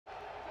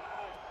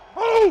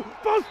2,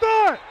 false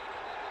start.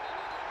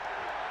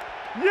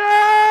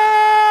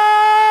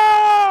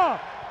 Yeah!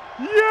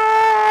 Yeah!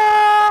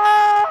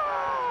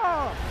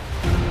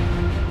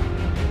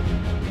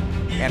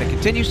 And it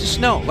continues to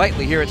snow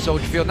lightly here at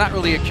Soldier Field, not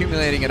really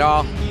accumulating at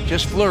all,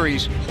 just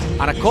flurries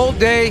on a cold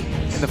day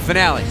in the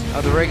finale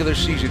of the regular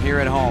season here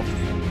at home.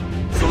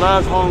 It's the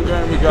last home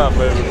game we got,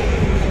 baby.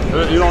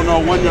 You don't know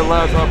when your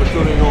last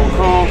opportunity will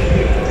come,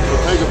 so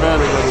take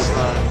advantage of this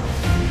time.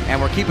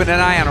 And we're keeping an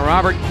eye on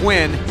Robert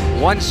Quinn,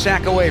 1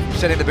 sack away from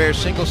setting the Bears'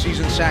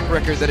 single-season sack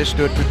record that has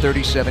stood for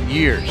 37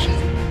 years.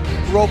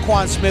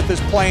 Roquan Smith is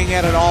playing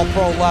at an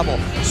all-pro level.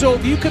 So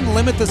if you can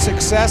limit the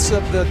success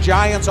of the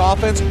Giants'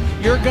 offense,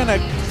 you're going to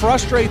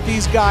frustrate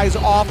these guys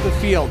off the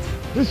field.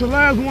 This your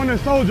last one in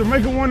Soldier.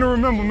 Make it one to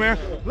remember, man.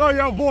 Love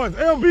y'all boys.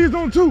 LB's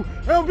on 2.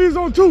 LB's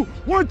on 2.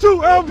 1, 2,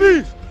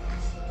 LB's.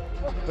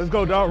 Let's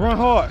go, dog. Run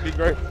hard. Be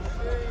great.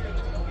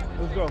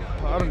 Let's go.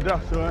 I done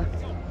doubt you, man.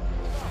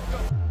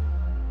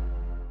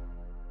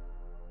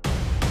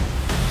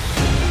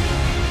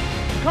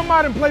 Come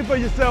out and play for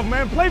yourself,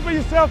 man. Play for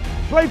yourself.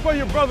 Play for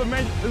your brother,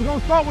 man. It's going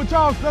to start with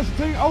y'all, special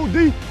team,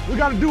 OD. We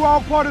got to do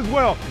our part as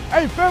well.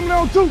 Hey, family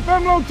on 2.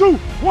 Family on 2.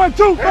 1,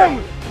 2,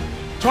 family.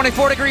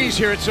 24 degrees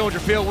here at Soldier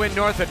Field, wind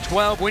north at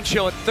 12, wind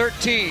chill at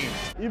 13.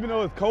 Even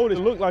though it's cold, it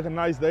looked like a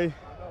nice day.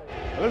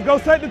 Let's go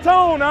set the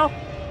tone now.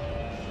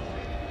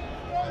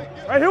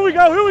 Hey, here we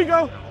go, here we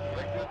go.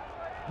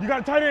 You got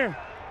a tight end.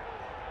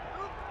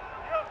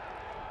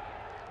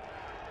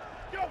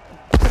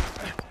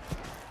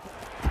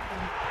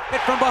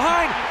 Hit from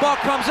behind, ball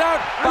comes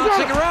out,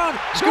 bouncing around,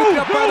 scooped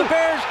up by the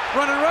Bears,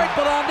 running right,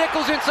 below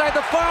Nichols inside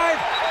the 5,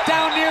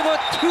 down near the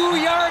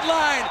 2-yard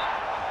line.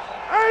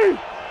 Hey,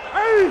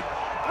 hey,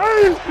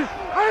 hey,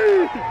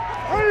 hey,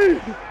 hey,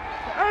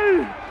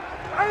 hey,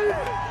 hey,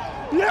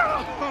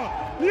 yeah,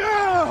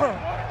 yeah.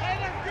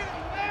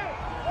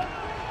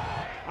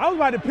 I was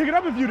about to pick it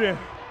up if you did.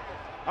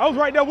 I was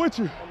right there with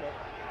you. I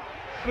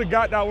could have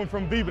got that one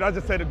from B, but I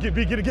just said, get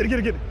B, get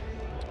it.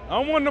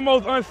 I'm one of the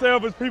most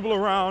unselfish people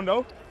around,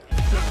 though.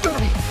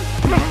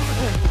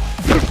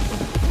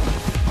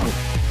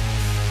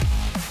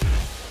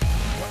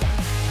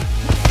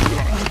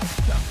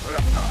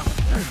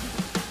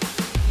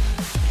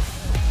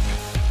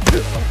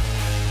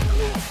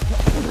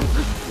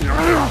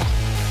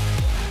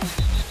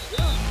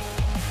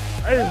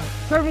 Hey,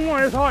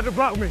 7-1, it's hard to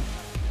block me.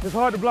 It's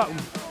hard to block me.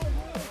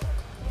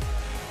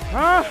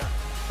 Huh?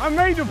 I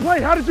made the play.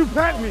 How did you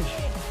pack me?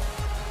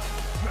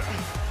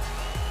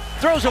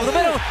 Throws over the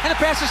middle, and the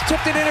pass is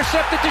tipped and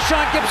intercepted.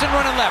 Deshaun Gibson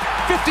running left.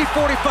 50,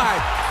 45,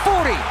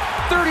 40,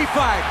 35,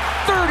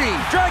 30.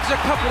 Drags a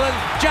couple of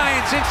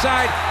Giants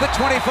inside the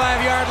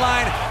 25-yard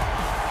line.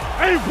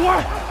 Hey,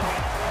 boy.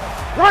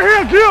 Right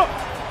here, Gil.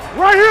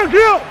 Right here,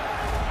 Gil.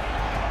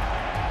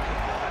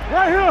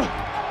 Right here.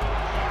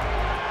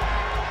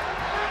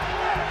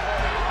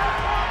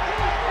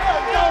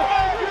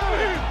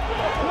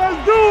 Let's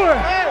do it.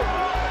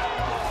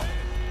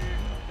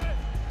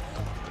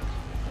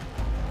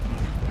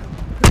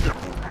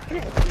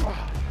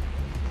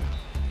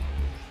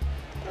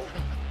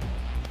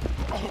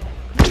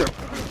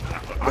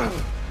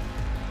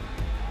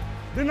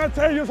 Didn't I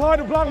tell you it's hard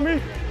to block me?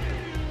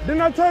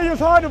 Didn't I tell you it's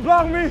hard to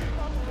block me?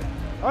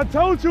 I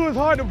told you it's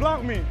hard to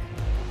block me.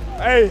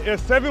 Hey, is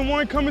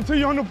 7-1 coming to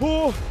you on the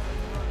pool?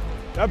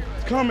 That's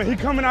coming. He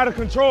coming out of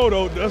control,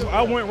 though.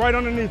 I went right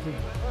underneath him.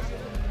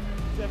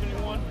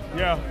 71?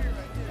 Yeah.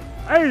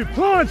 Hey,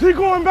 plunge. He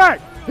going back.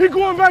 He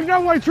going back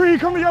that way, Tree. He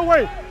coming your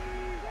way.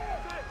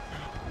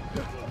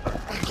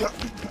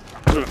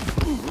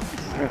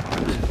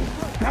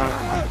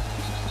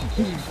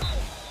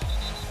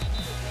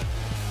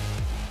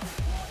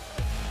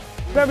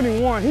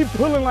 71, he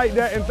pulling like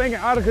that and thinking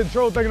out of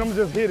control, thinking I'm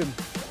gonna just hit him.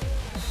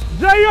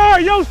 JR,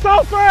 yo,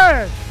 so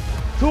fast!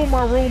 2 of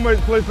my roommates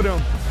play for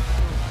them.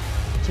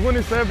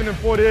 27 and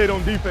 48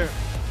 on defense.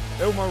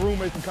 They were my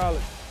roommates in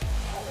college.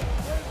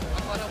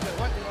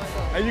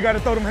 Hey, you gotta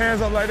throw them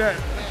hands up like that.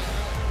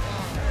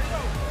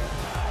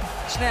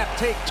 Snap,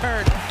 take,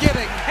 turn,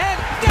 giving, and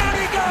down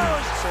he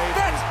goes!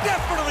 That's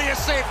definitely a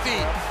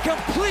safety!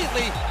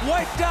 Completely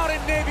wiped out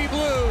in navy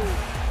blue.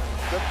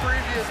 The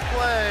previous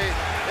play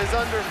is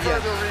under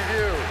further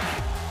review.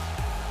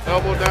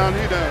 Elbow down,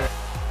 he down.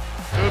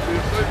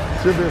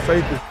 Should be a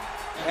safety.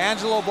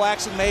 Angelo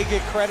Blackson may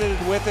get credited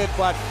with it,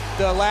 but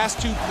the last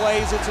 2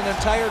 plays, it's an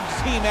entire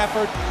team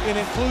effort. It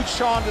includes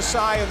Sean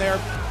Desai in there.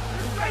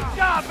 Great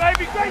job,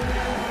 baby, great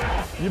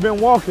job. You've been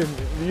walking.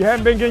 You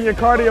haven't been getting your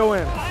cardio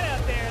in. It's hot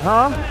out there.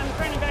 Huh? I'm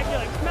running back here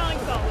like smelling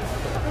salts.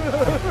 It's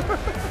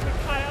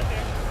hot out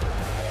there.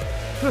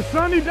 It's a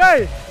sunny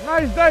day.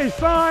 Nice day,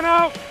 sun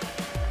out.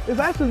 It's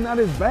actually not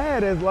as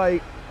bad as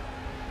like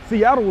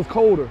Seattle was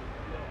colder.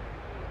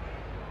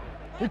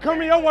 He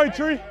coming your way,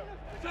 Tree.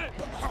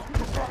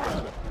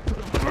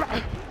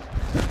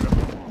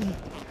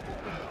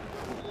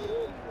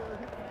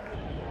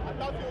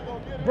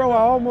 Bro, I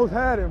almost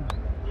had him.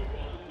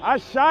 I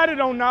shot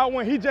it on that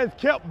one. He just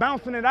kept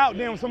bouncing it out.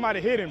 Then somebody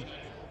hit him.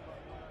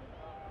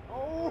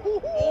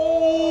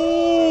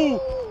 Oh!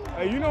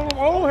 Hey, you know them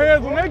old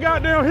heads when they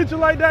ain't goddamn hit you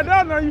like that,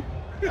 now you.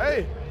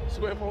 Hey,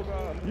 swear more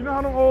God. You know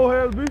how them old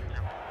heads be.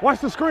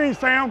 Watch the screen,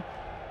 Sam.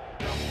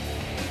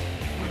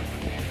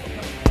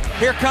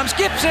 Here comes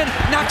Gibson,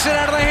 knocks it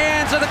out of the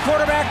hands of the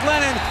quarterback,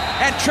 Glennon.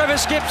 And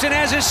Trevis Gibson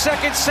has his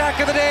second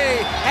sack of the day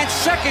and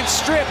second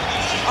strip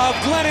of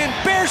Glennon.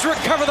 Bears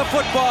recover the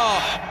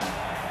football.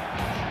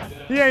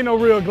 He ain't no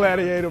real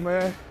gladiator,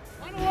 man.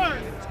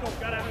 Let's go.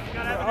 Gotta have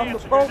an I'm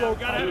answer. the promo.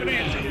 Gotta have an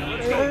answer.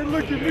 Let's go. Hey,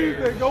 look at me,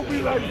 they go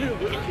be like him.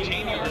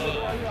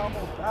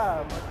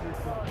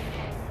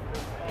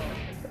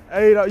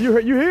 Hey,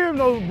 you hear him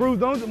though, Bruce,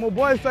 don't you? My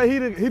boy say he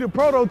the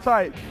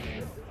prototype.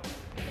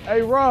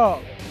 Hey,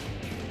 Rob.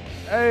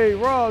 Hey,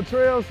 Rob,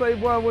 Trail say,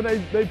 boy, when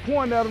they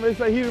point at him, they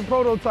say he the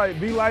prototype,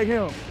 be like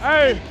him.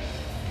 Hey,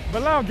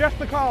 Bilal, guess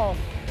the call.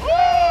 Woo!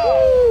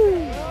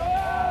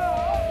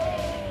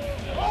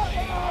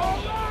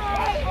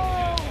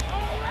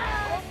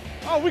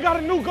 Oh, we got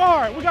a new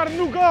guard. We got a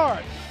new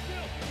guard.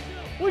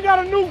 We got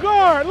a new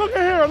guard. Look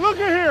at here. Look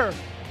at here.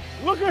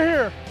 Look at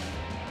here.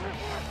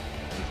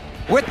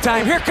 With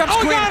time, here comes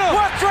Quinn.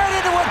 Walks right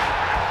into it.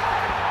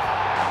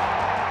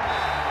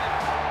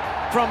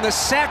 From the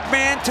sack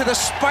man to the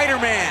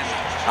Spider-Man.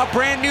 A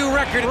brand new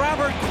record.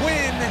 Robert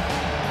Quinn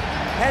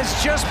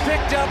has just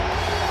picked up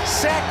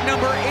sack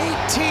number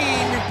 18.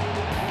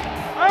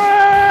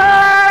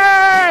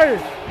 Hey!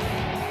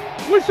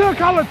 We should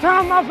call a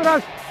timeout for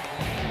that.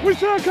 We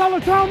should call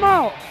a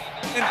timeout.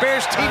 And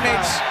Bears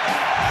teammates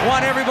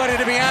want everybody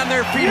to be on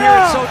their feet here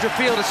at Soldier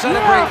Field to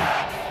celebrate.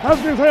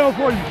 That's good hell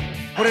for you.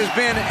 What has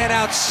been an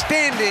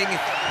outstanding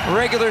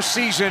regular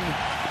season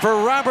for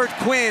Robert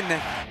Quinn.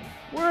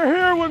 We're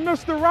here with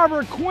Mr.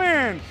 Robert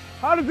Quinn.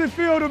 How does it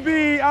feel to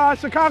be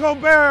Chicago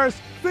Bears'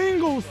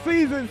 single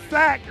season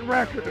sack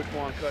record?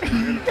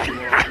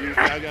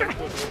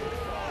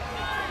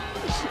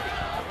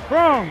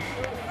 From?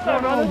 What's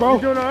going on, bro?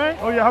 You doing all right?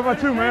 Oh yeah, how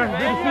about you, man?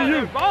 Good to see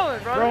you.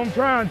 Balling, brother. Bro, I'm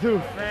trying to.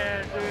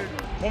 Man, dude.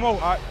 One more, all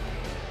right.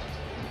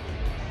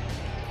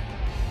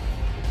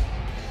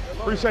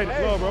 Appreciate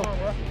it, love, bro.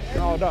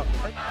 All up.